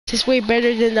It's way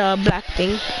better than the black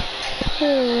thing.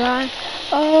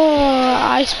 Oh,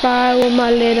 I spy with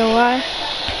my little eye.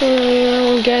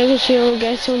 She don't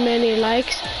get so many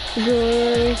likes.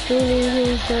 Good,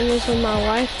 friends with my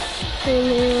wife.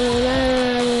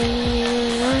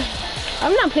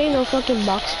 I'm not playing no fucking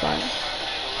box fight.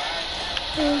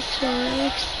 I spy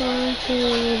with my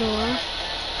little eye.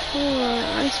 Oh,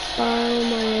 I spy with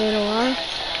my little eye.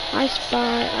 I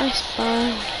spy.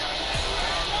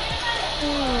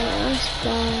 Oh, I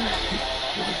spy.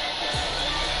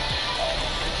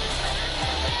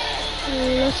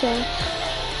 What's that?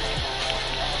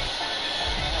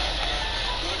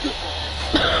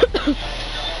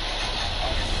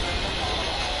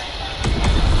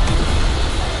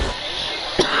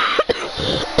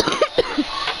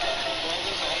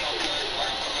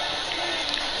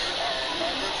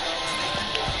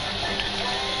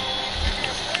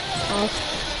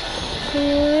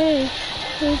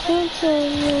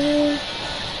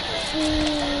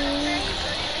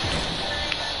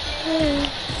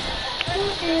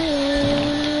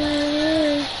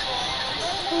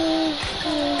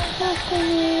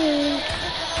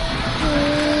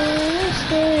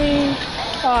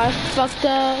 Oh, I fucked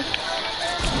up.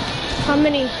 How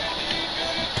many?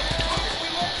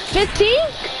 15?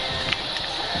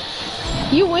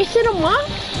 You wasted them all?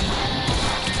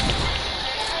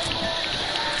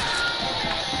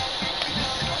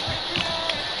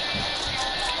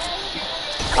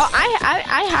 Oh,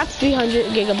 I have 300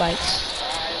 gigabytes.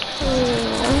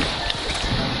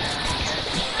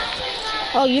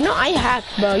 Oh, you know I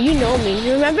hacked, bro. You know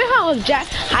me. Remember how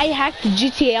I hacked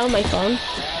GTA on my phone?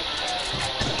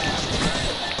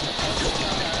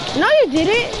 No, you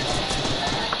didn't.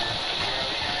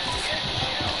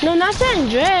 No, not San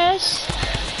Andreas.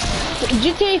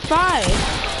 GTA 5.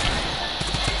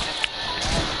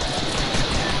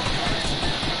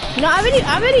 No, I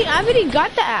already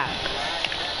got the app.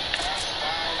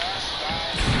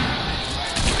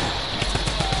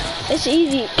 It's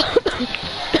easy.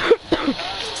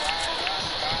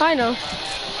 I know.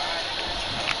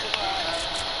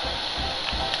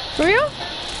 For real?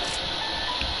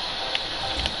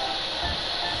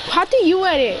 How do you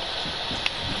edit?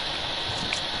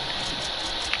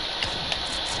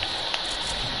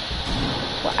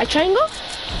 What, a triangle?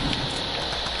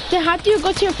 Then how do you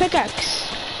go to your pickaxe?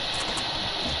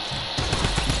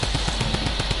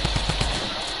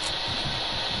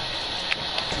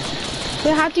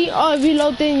 Then how do you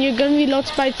reload? Then your gun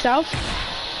reloads by itself?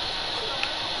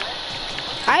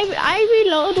 I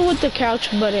reload with the crouch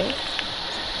button.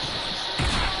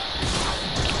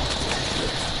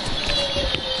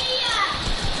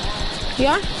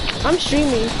 Yeah, I'm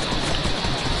streaming.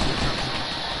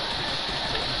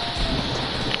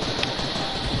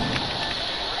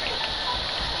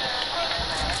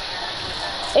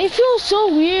 It feels so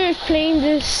weird playing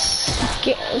this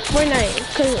game Fortnite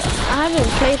because I haven't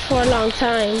played for a long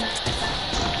time.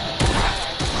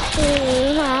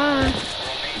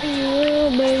 Oh,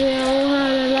 baby, I don't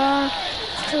have to lie.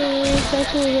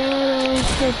 That's what you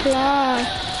don't reply.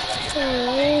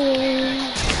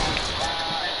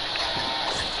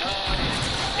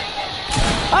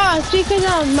 Ah, it's because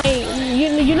my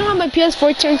you know how my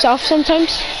PS4 turns off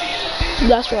sometimes?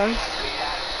 That's why.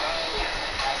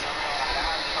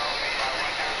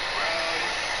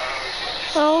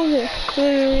 Oh,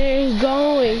 where is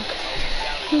going?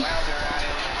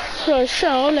 So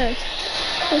surely.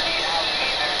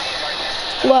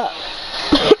 What?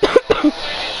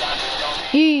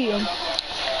 Yeah.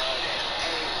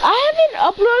 I haven't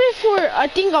uploaded for I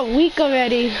think a week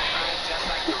already.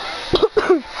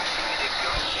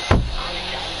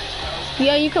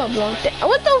 Yeah, you can upload.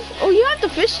 What the? Oh, you have the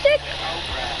fish stick?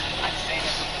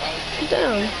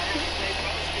 Damn.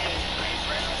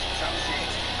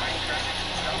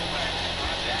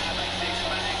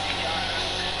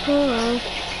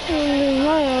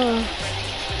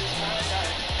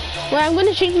 Well, I'm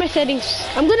gonna change my settings.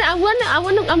 I'm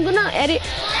gonna edit.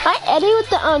 I edit with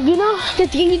the you know the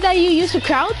thing that you use to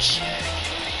crouch.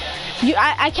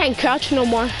 I can't crouch no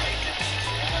more.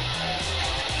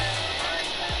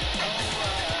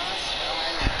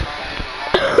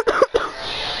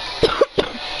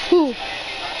 Who?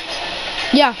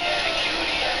 Yeah.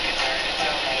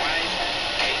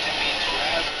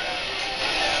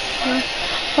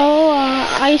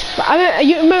 Oh,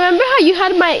 you remember how you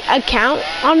had my account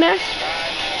on there?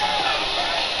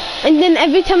 And then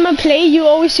every time I play, you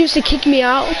always used to kick me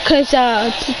out because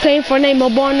playing Fortnite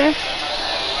mobile on there.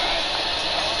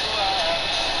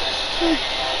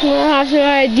 Well, I have to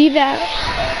ID that.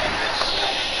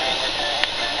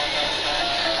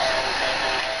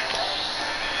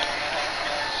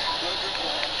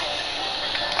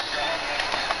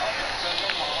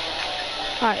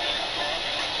 Alright.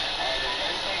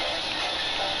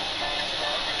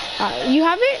 You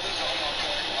have it?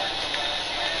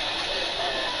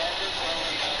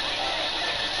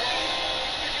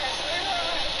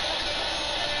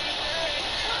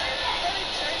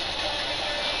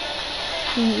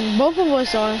 Both of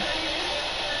us are.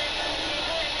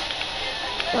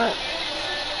 What?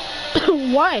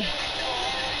 Why?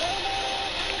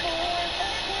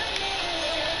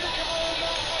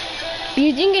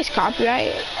 You think it's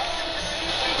copyright?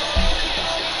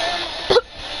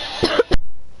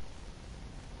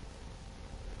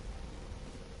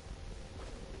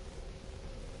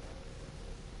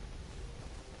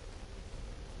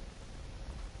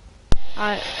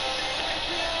 Alright.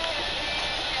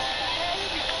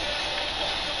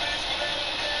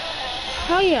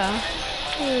 Oh yeah.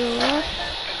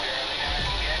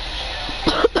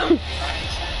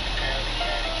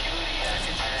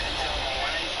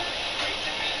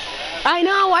 I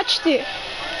know, I watched it.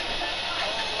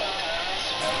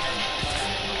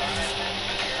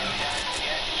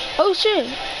 Oh shit.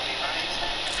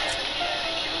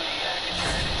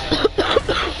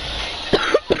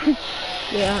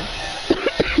 Yeah.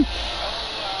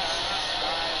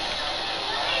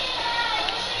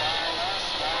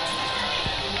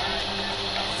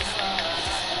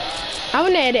 I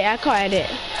wanna edit, I can't edit.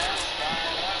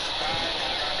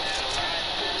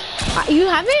 You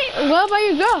have it? What about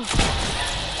your girl?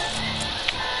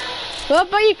 What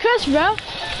about your crush, bro?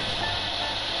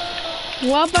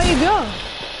 What about your girl?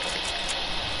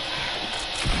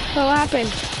 What happened?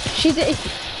 She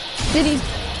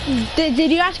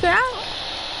did you ask her out?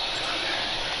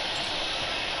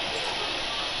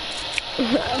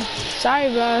 Sorry,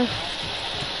 bro.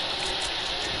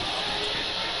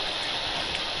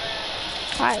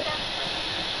 Hi.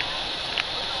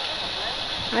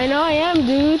 I know I am,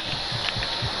 dude.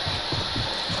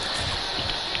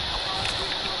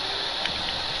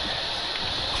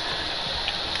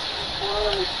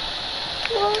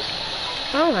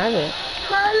 I don't have it.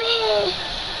 Mommy.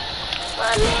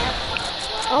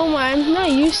 Oh my, I'm not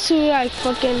used to like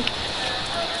fucking.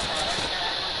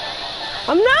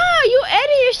 I'm not. You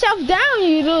edit yourself down,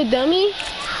 you little dummy.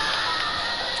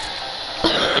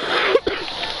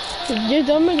 You're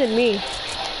dumber than me.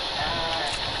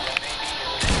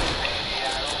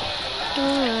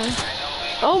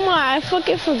 Oh my, I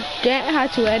fucking forget how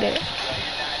to edit.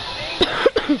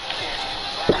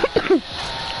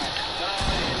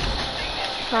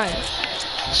 Alright.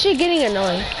 Shit getting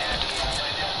annoying.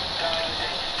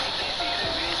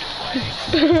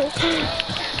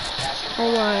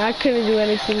 Oh my, I couldn't do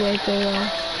anything right there though.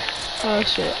 Oh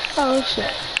shit. Oh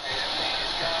shit.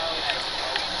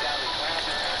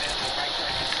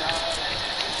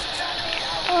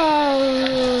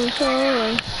 Oh,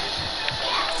 sorry.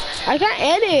 I can't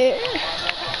edit.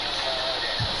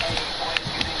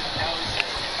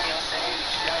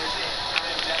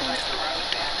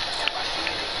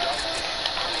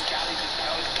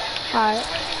 Alright.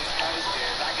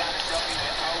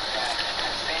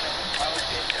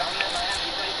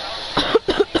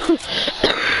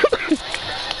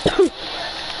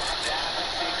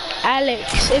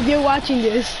 Alex, if you're watching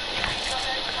this,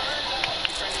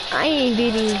 I ain't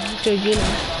dating Georgina.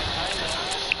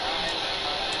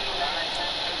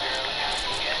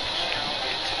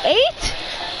 Eight?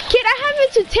 Kid, I have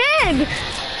it to 10.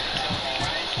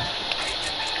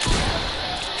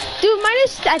 Dude, mine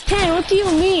is at 10. What do you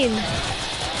mean?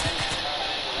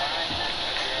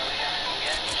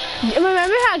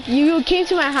 Remember how you came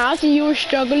to my house and you were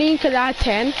struggling because I had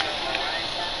 10?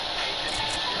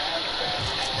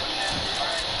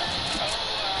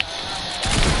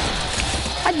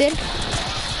 I did.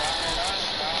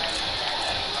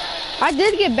 I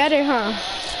did get better, huh?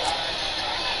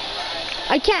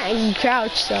 I can't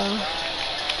crouch, so.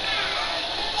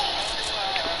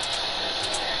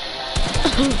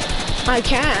 I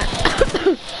can't.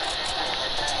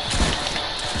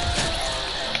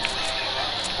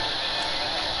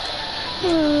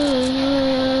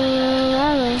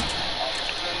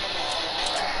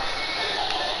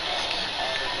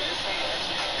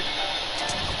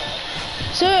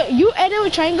 So you edit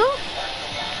with triangle?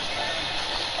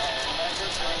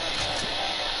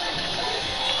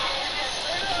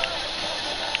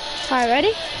 Alright,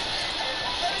 ready?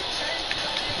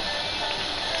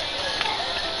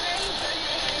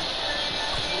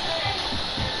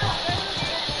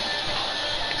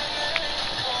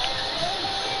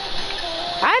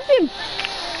 I've been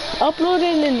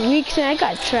uploading in weeks and I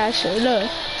got trash. Look.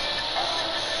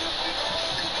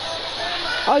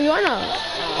 Oh, you wanna?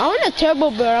 I want a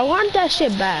turbo build. I want that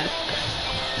shit back.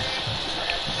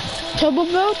 Turbo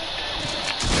build?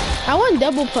 I want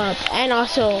double pump and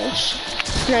also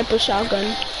sniper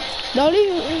shotgun. The only,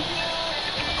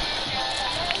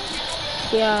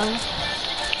 yeah.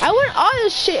 I want all the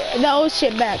shit, the old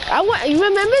shit back. I want. You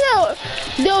remember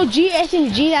the OG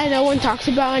SMG that no one talks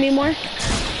about anymore?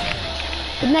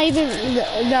 Not even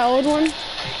the old one.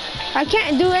 I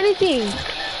can't do anything.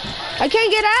 I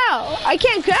can't get out. I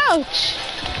can't crouch.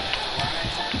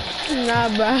 Nah,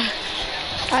 bruh.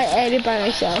 I edit by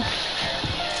myself.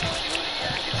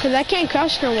 Cause I can't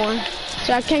crouch no more.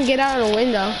 So I can't get out of the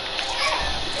window.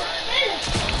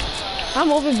 I'm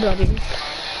overbuilding.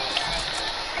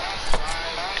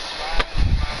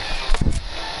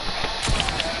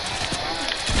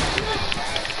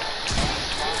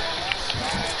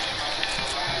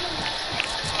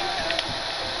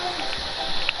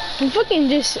 I'm fucking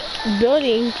just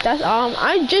building. That's all.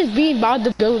 I'm just being about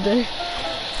the builder.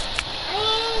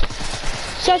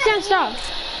 Stop.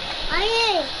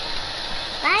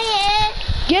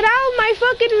 Get out of my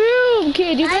fucking room,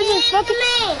 kid. You guys are fucking.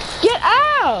 Get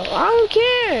out. I don't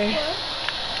care.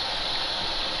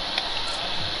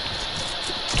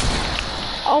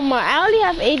 Oh my, I only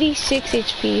have 86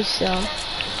 HP, so.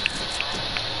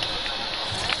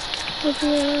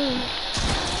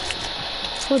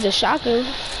 With the shotgun.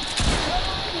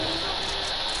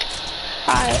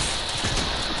 Alright.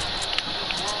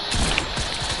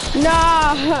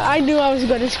 Nah, I knew I was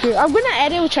gonna screw. I'm gonna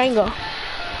edit with triangle.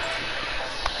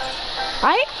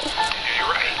 Alright? You're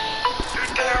right. You're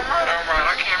damn right, I'm right.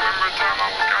 I can't remember a time I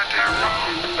was goddamn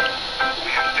wrong.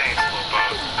 Man, thanks, little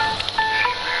bug. Hey,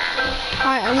 man.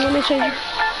 Alright, I'm gonna change.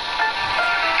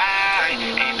 I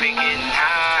ain't been getting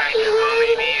high. Well,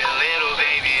 maybe a little,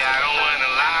 baby, I don't wanna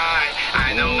lie.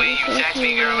 I know when you text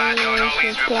me, girl, I don't always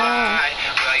reply.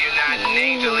 Well, you're not an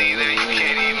angel either, you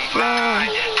can't even fly.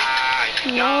 I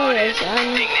know this,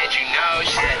 think that you know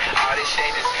shit. All this shit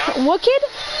is What kid?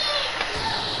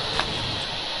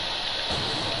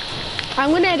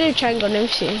 I'm gonna edit a triangle, let me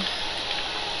see.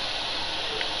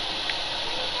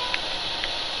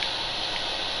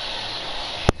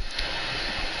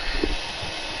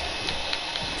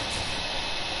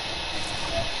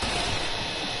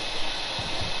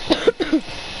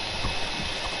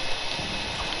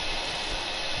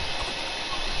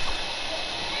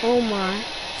 Oh my.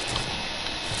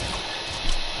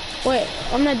 Wait,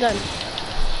 I'm not done.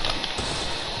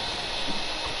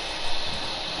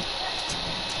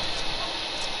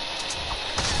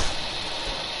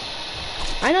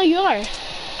 I know you are.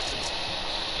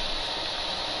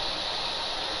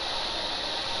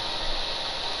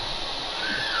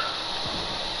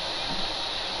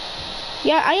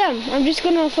 Yeah, I am. I'm just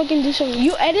gonna fucking do something.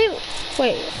 You edit?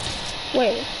 Wait.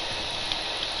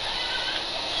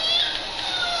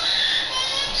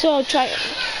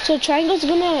 So triangle's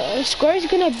gonna, square is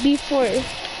gonna be for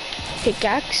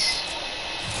pickaxe.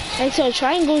 And so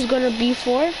triangle is gonna be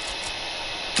for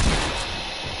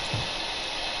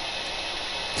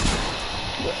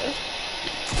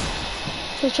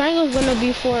so triangle's gonna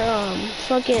be for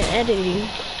fucking editing.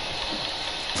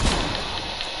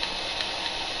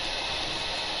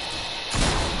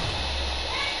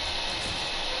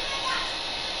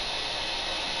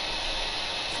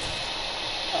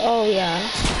 Oh yeah.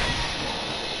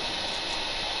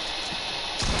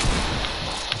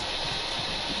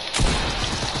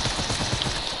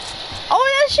 Oh,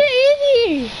 that shit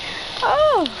easy.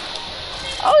 Oh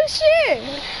shit.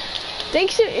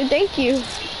 Thank you.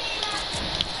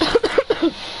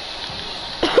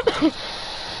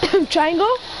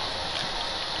 Triangle.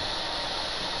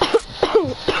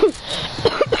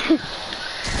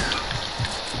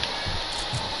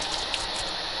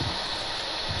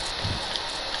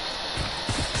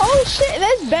 Oh shit,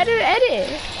 that's better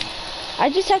edit. I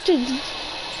just have to.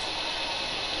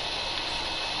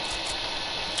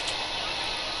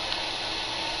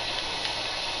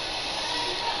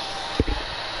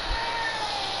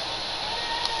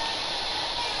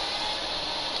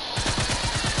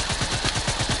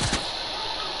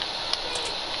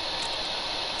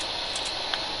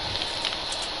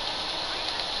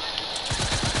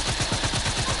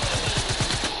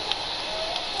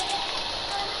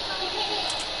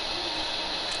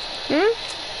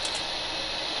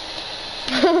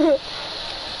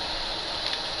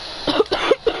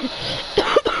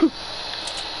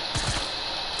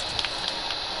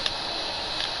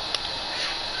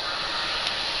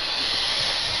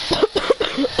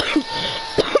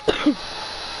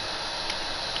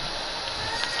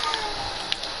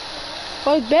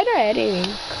 Oh, it's better editing.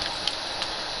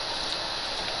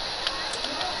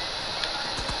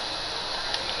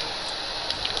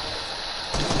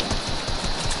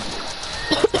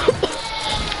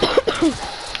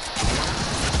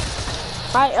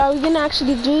 Are we gonna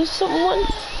actually do someone?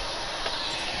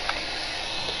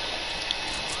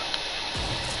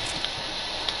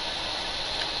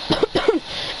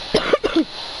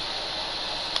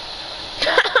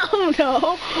 Oh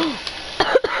no.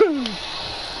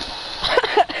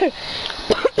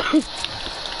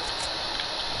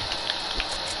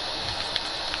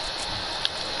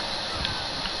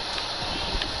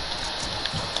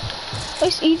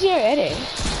 It's easier edit.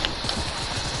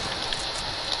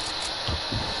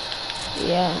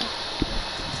 Yeah.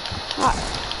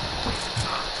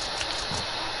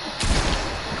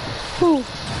 Who?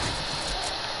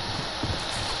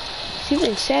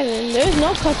 Season 7. There's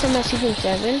no custom at Season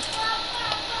 7.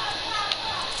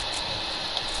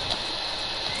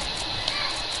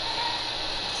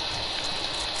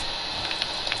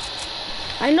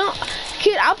 I know.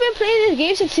 Kid, I've been playing this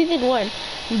game since Season 1.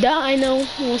 Duh, I know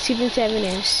what Season 7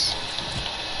 is.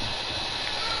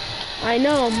 I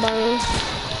know, but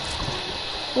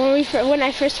when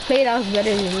I first played, I was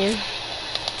better than you.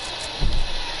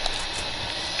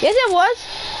 Yes, it was.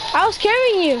 I was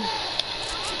carrying you.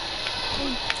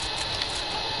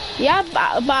 Yeah,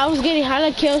 but I was getting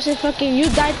hella kills and fucking you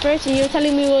died first and you were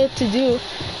telling me what to do.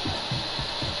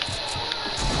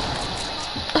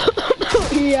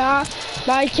 Yeah, but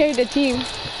I carried the team.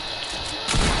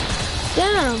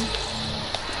 Damn.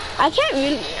 I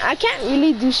can't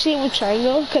really do shit with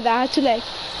triangle because I had to like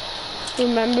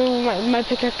remember my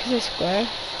pickaxe is square.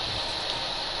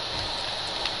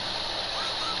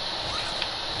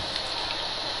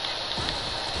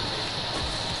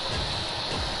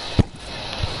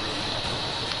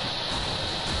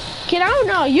 Kid, I don't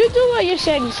know. You do what your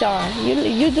settings are.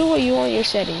 You do what you want your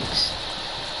settings.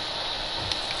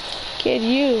 Kid,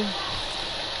 you.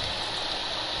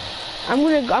 I'm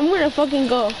gonna fucking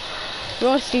go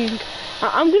roasting.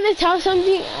 I'm gonna tell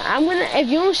something. If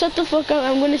you don't shut the fuck up,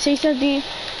 I'm gonna say something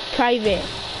private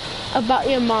about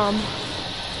your mom.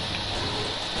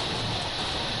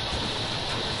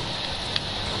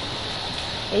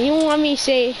 And you want me to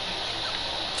say,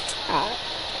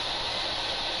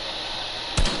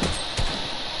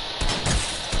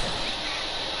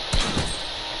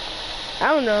 I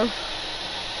don't know.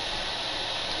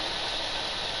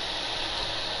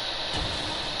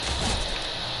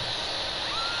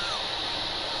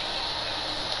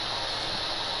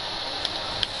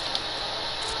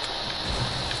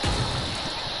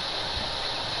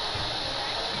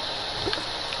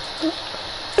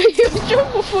 You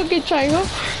triple fucking triangle.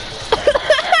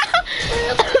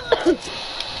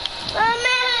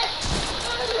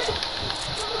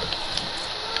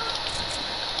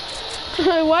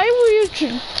 Why were you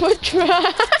put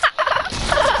try?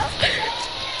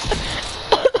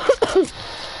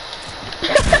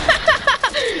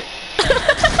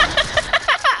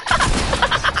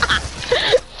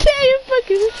 Damn, you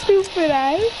fucking stupid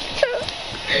ass.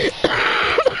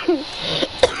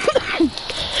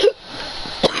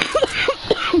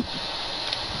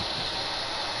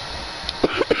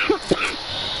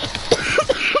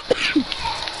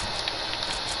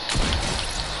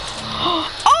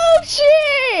 Oh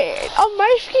shit! On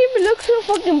my screen it looks so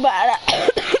fucking bad.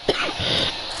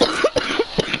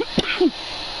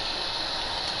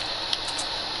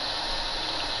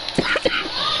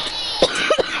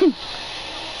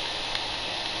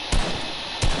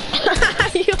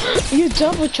 you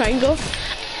jump with triangle.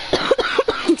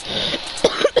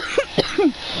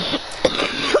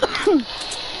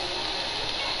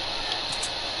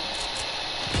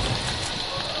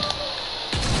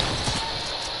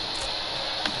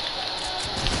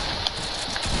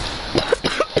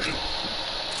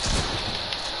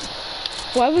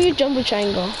 Why would you jump with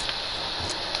triangle?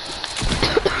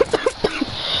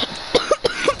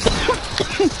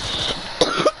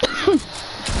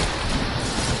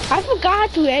 I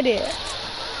forgot to edit.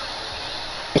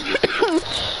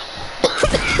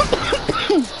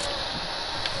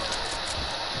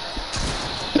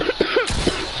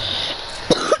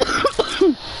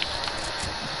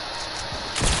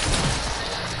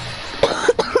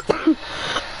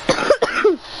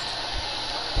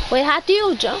 Wait, how do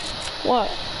you jump?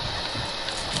 What?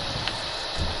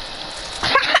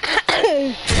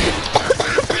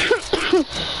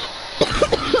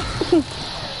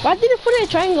 Why did you put a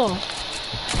triangle?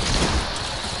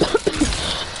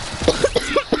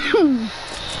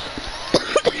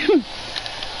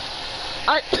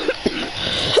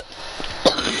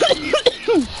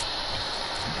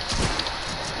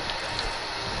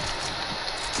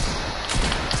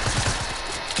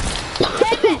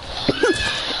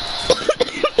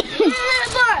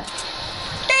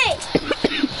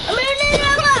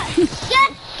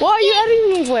 What are you editing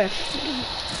me with?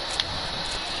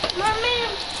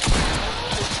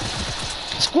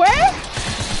 Square?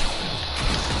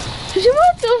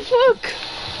 What the fuck?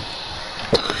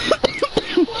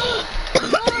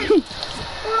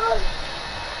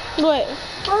 What?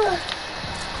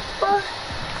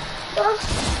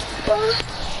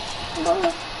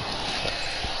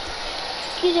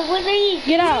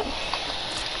 Get out.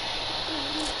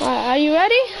 Are you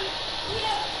ready?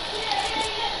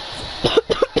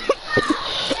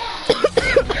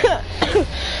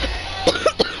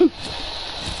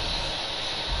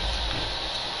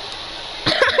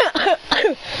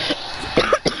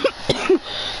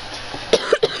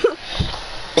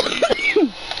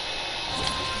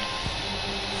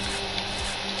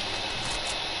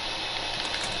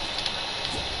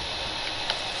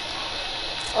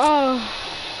 Oh,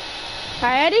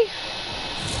 ready?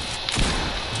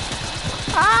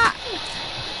 Ah!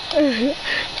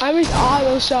 I missed all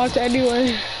those shots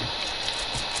anyway.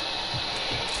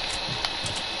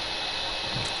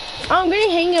 I'm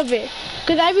getting hang of it,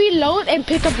 cause I reload and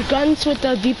pick up guns with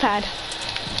the D-pad.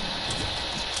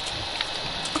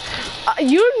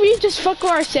 You and me just fuck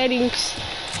with our settings.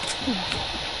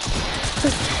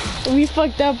 We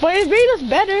fucked up, but it made us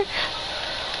better.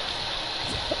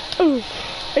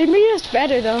 It made us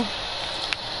better though.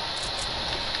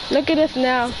 Look at us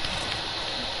now.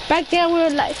 Back then we were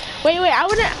like, wait,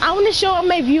 I wanna show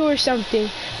my viewers something.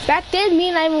 Back then me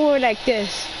and Ivan were like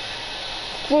this.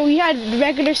 Where we had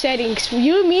regular settings.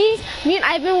 You, me and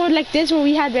Ivan were like this where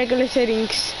we had regular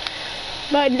settings.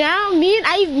 But now me and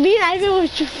Ivan were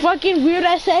fucking weird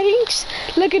ass settings.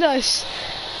 Look at us.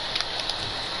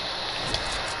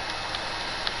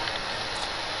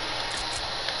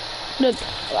 Look,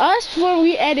 us where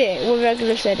we edit with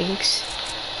regular settings.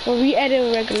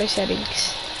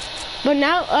 But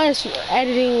now us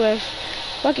editing with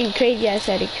fucking crazy ass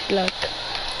settings. Look.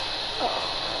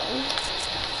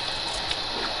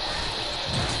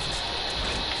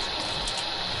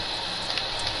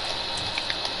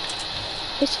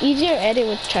 It's easier to edit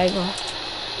with triangle.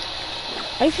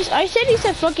 I said he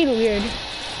said fucking weird.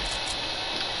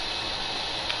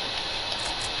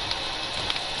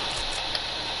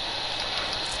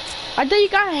 I thought you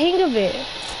got a hang of it.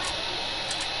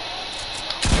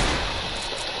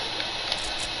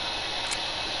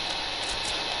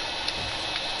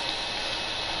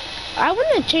 I want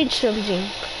to change something.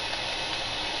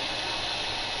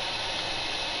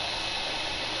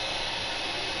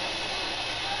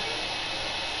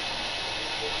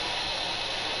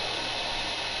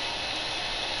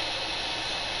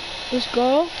 Let's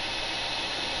go.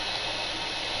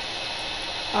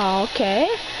 Oh, okay.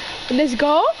 Let's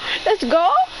go. Let's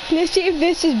go. Let's see if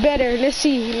this is better. Let's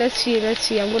see.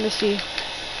 I'm gonna see.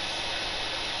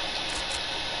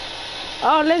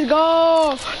 Oh, let's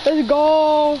go.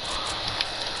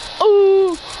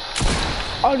 Ooh.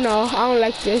 Oh no, I don't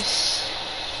like this.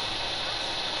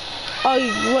 Oh,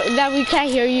 that we can't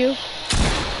hear you.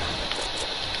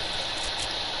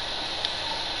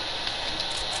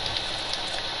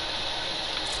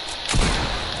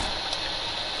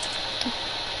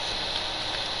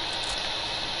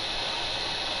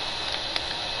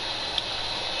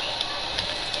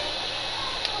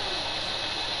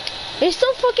 It's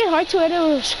so fucking hard to edit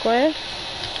with a square.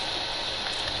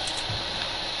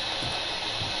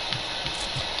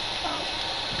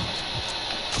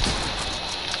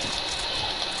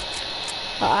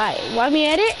 Alright, want me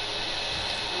edit?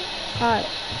 Alright,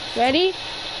 ready?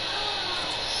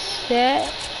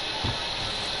 Set.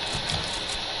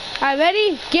 Alright,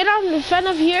 ready? Get on in front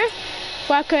of here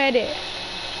so I can edit.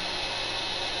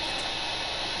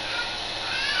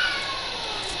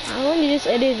 I want to just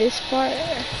edit this part.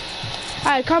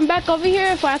 Alright, come back over here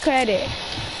if I can edit.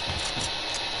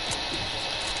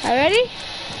 Alright, ready?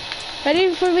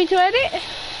 Ready for me to edit?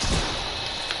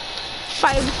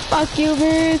 Fine, fuck you,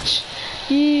 bitch.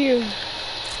 You.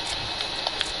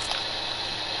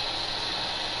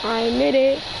 I admit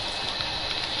it.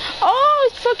 Oh,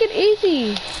 it's fucking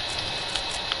easy.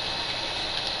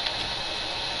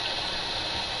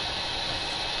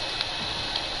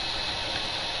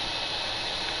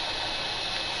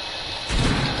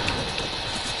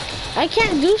 I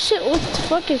can't do shit with the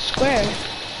fucking square.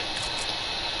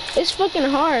 It's fucking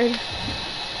hard.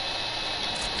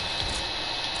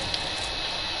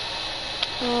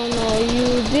 Oh no,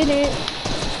 you didn't.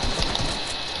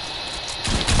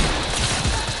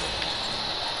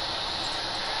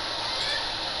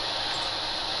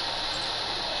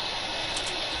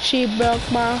 She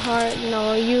broke my heart.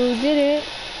 No, you didn't.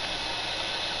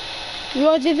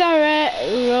 Roses are red.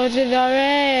 Roses are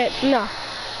red. No.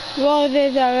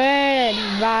 Roses are red,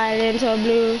 violets are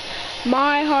blue.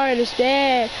 My heart is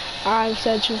dead. I'm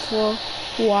searching for.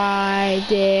 Why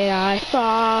did I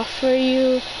fall for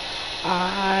you?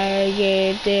 I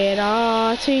gave it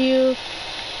all to you.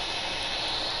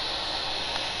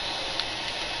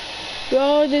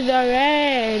 Roses are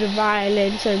red,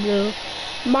 violets are blue.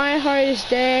 My heart is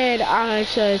dead. I'm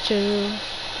searching.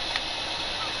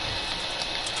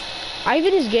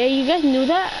 Ivan is gay. You guys knew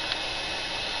that?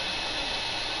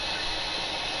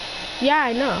 Yeah,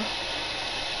 I know.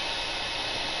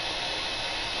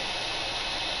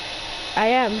 I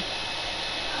am.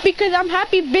 Because I'm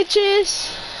happy,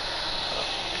 bitches.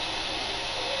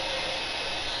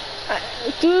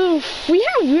 Dude, we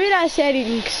have weird ass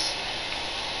settings.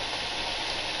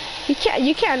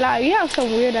 You can't lie. You have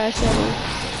some weird ass settings.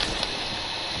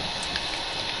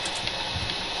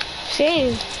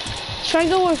 Same.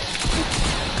 Triangle with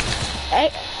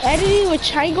editing with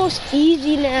triangle's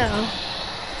easy now.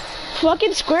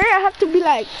 Fucking square, I have to be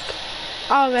like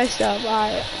all messed up.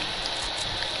 Alright.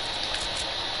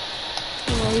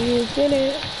 Oh, you did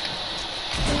it.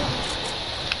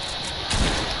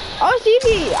 Oh, it's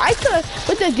easy. I could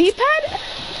with the D-pad.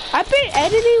 I've been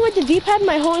editing with the D-pad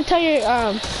my whole entire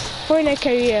Fortnite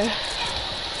career.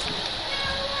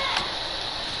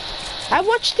 I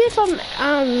watched it from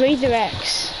Razer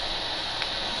X.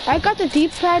 I got the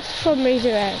D-pad from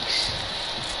Razer X.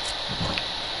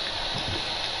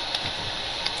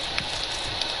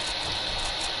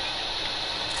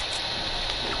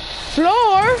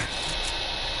 Floor?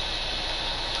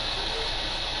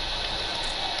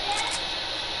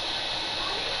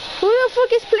 Who the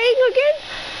fuck is playing again?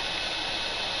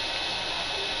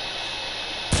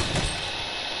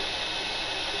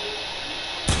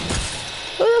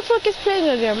 Who the fuck is playing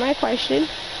again? My question.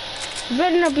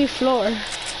 Better not be Floor.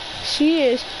 She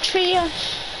is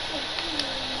trash.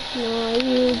 No,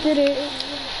 you did it.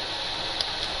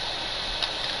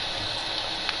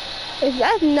 Is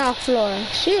that not Floor?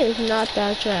 She is not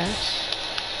that trash.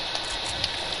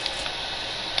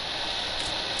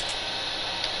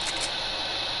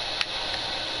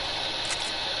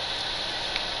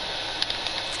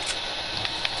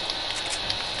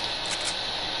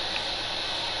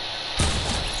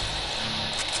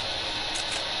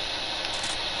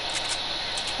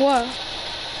 What?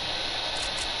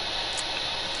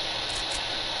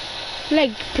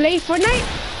 Like, play Fortnite?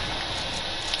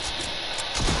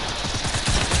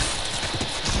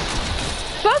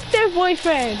 Fuck their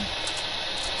boyfriend.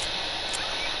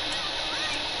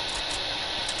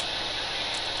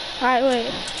 Alright,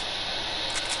 wait.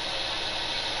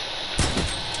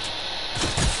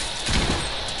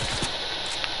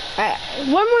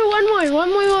 One more 1v1,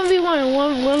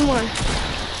 one more.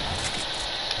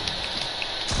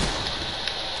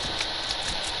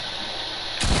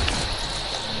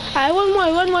 Alright,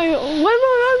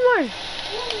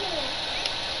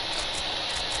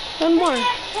 one more.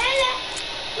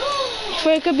 So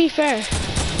it could be fair.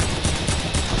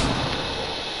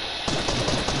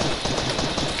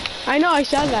 I know, I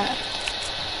saw that.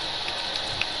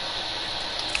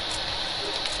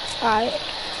 Alright.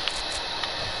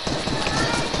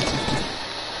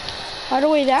 All the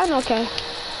way down? Okay.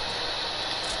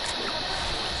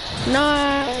 No,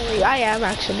 I am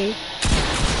actually.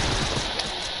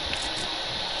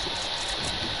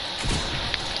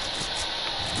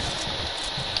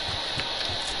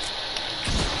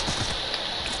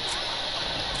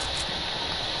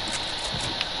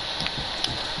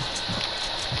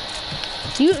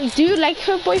 Do you like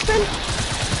her boyfriend?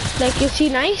 Like, is he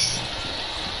nice?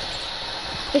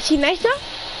 Is he nice though?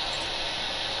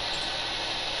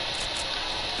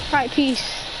 Alright,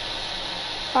 peace.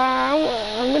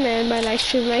 I'm gonna end my live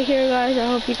stream right here, guys. I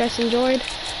hope you guys enjoyed.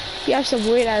 You have some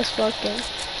weird ass fucking.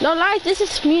 No lies, this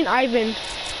is me and Ivan.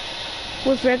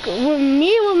 With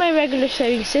me with my regular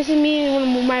settings. This is me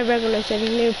with my regular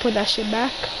settings. Let me put that shit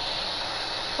back.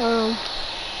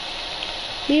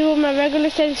 Me with my regular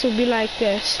settings would be like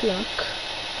this. Look.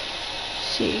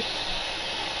 See,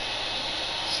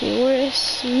 where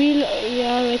is real?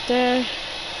 Yeah, right there.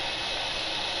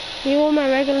 Me with my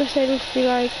regular settings would be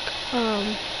like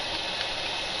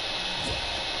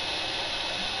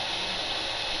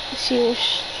see,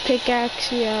 which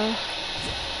pickaxe? Yeah.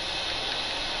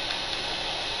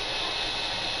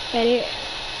 Edit.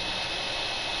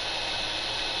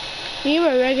 Me with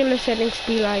my regular settings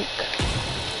be like.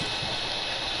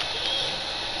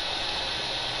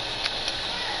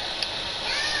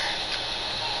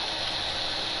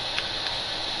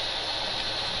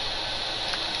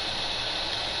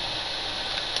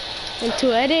 And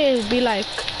to edit, it'd be like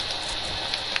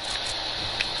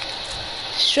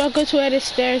struggle to edit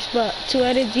stairs, but to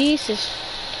edit these is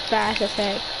fast as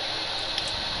heck.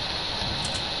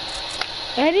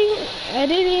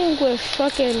 Editing with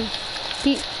fucking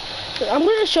I'm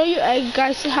gonna show you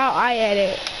guys how I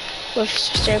edit with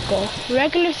circle.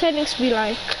 Regular settings be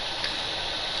like,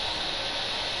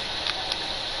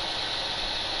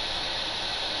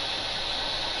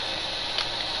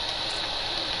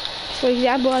 for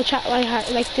example, I chat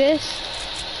like this.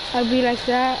 I'd be like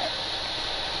that.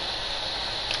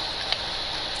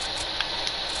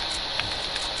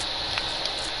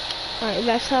 Alright,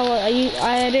 that's how I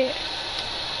edit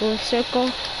with circle.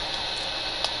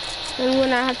 And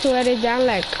when I have to edit down,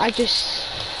 like I just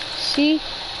see,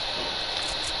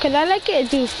 cause I like it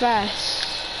to do fast.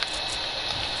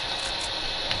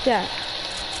 Yeah.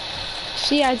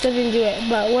 See, I didn't do it,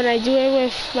 but when I do it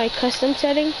with my custom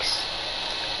settings,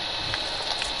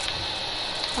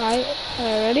 alright,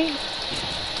 ready?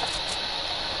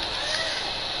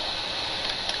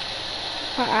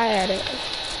 I edit.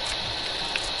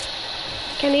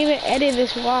 Can't even edit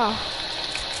this wall.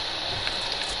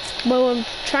 But with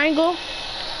triangle,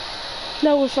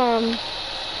 no, with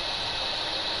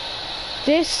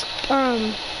this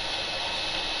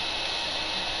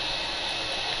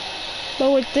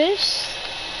but with this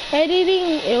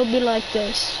editing, it'll be like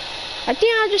this. I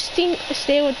think I'll just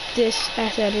stay with this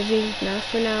as editing now.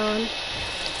 For now on,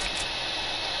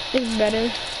 it's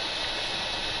better.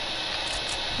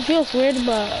 It feels weird,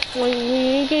 but when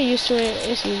you get used to it,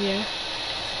 it's easier.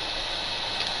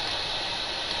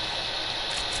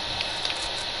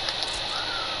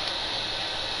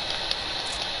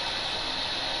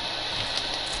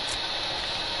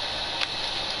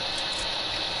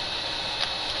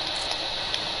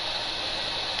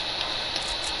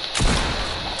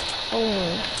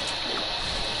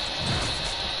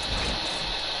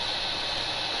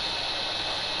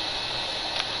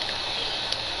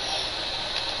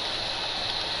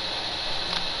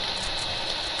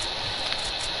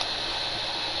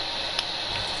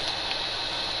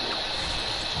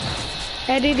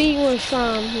 Editing with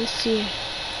let's see,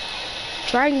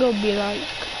 triangle be like,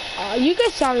 you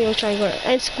guys saw me with triangle,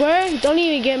 and square, don't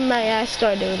even get my ass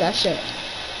started with that shit.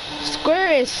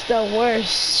 Square is the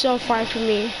worst so far for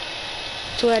me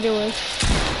to edit with.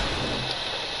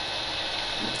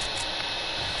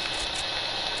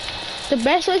 The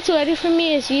best way to edit for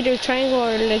me is either triangle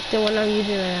or like the one I'm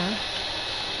using right now.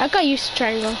 I got used to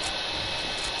triangle.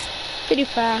 Pretty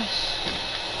fast.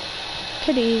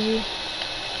 Pretty easy.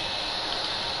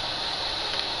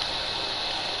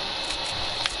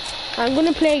 I'm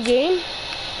gonna play a game.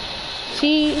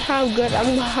 See how good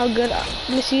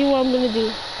let's see what I'm gonna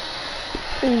do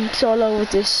in solo with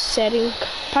this setting.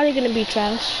 Probably gonna be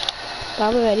trash. But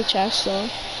I'm already trash, so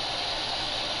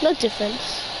no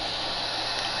difference.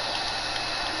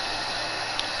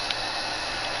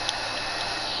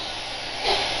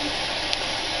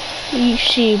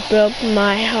 She broke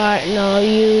my heart. No,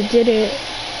 you didn't.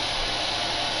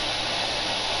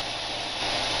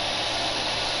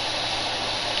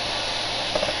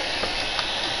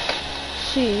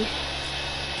 See.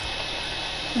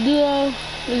 Duo.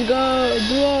 Let's go.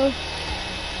 Duo.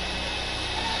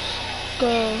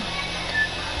 Go.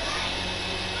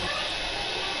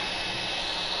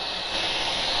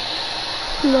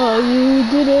 No,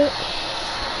 you didn't.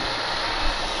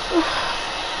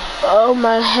 Oh,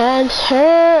 my hands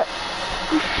hurt.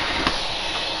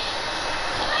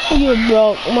 You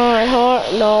broke my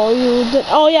heart. No, you didn't.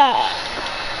 Oh, yeah.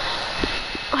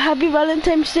 Happy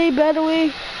Valentine's Day, by the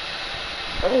way.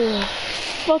 Oh,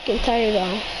 fucking tired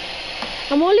now.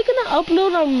 I'm only gonna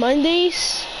upload on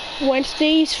Mondays,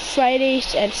 Wednesdays,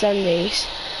 Fridays, and Sundays.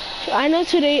 So I know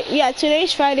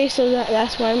today's Friday, so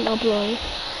that's why I'm uploading.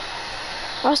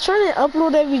 I was trying to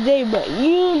upload every day, but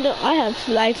you know I have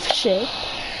life shit.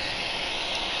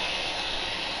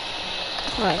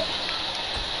 Alright.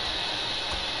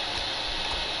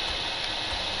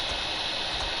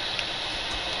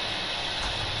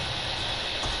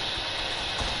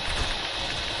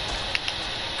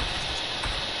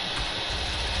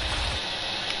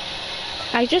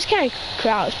 I just can't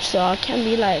crouch, so I can't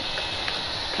be like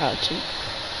crouching.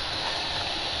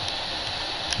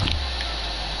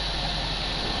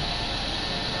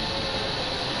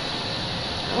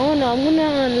 Oh no, I'm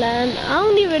gonna land. I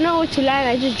don't even know where to land,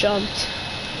 I just jumped.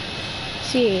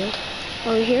 See,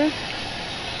 over here.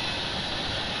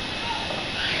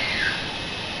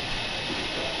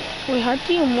 Wait, how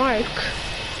do you mark?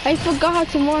 I forgot how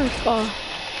to mark. Oh.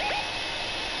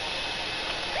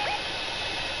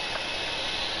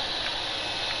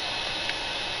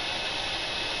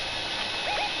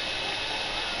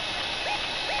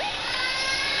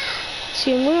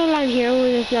 See, I'm gonna land here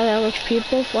where there's not that much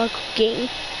people so I could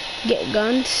get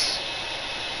guns.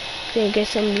 Then get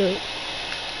some loot.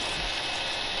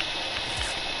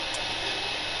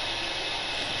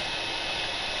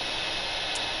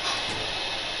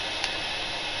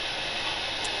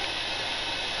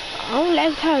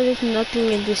 like how there's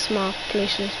nothing in these small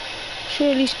places.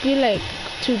 Should at least be like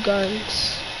 2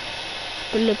 guns.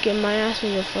 But look at my ass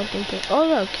with a fucking thing. Oh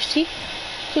look, see?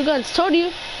 2 guns, told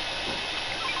you.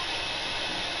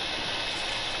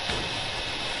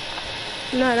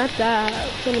 No, not that.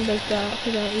 I'm gonna make that,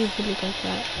 because I easily get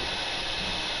that.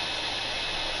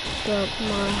 But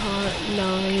my heart,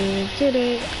 no, you did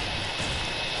it.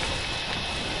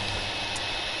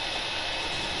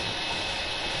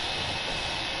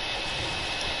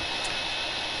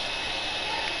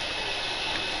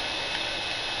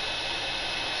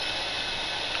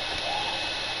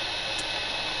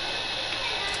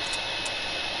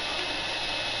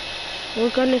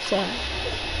 What gun is that?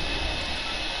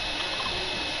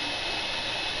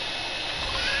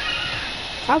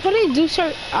 I'll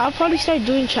probably start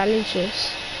doing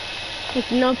challenges. Like,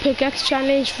 you know, pickaxe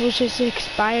challenge, which is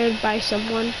expired by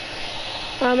someone.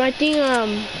 I think,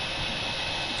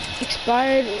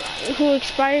 who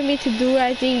expired me to do it,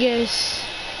 I think is,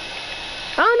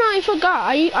 I don't know, I forgot.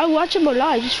 I watch him a lot,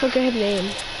 I just forget his name.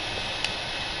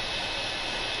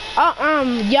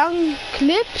 Young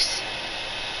Clips?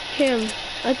 Him.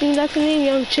 I think that's the name,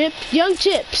 Young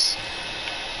Chips.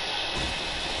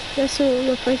 That's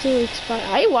the person who expired.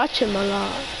 I watch him a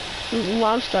lot. Well,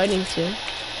 I'm starting to.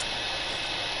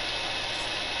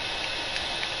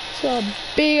 It's a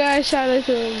big ass shout out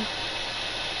to him.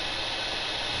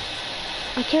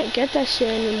 I can't get that shit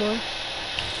anymore.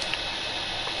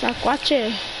 Like, watch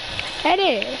it.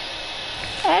 Edit.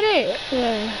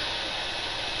 Yeah.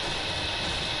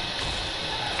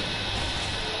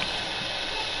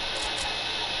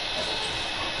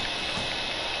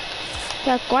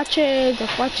 Tacuache.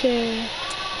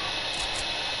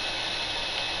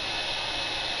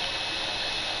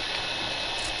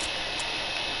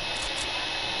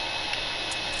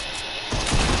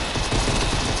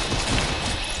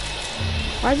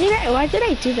 Why did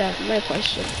I do that? My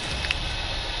question.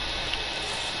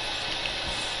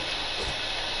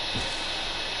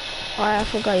 Oh, I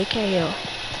forgot you can't heal.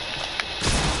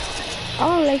 I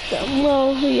don't like that.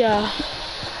 Well, yeah.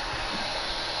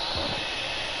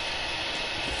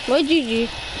 Well, GG.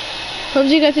 Hope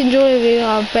you guys enjoyed the video.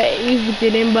 I bet you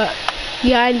didn't, but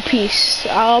yeah, in peace.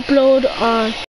 I'll upload on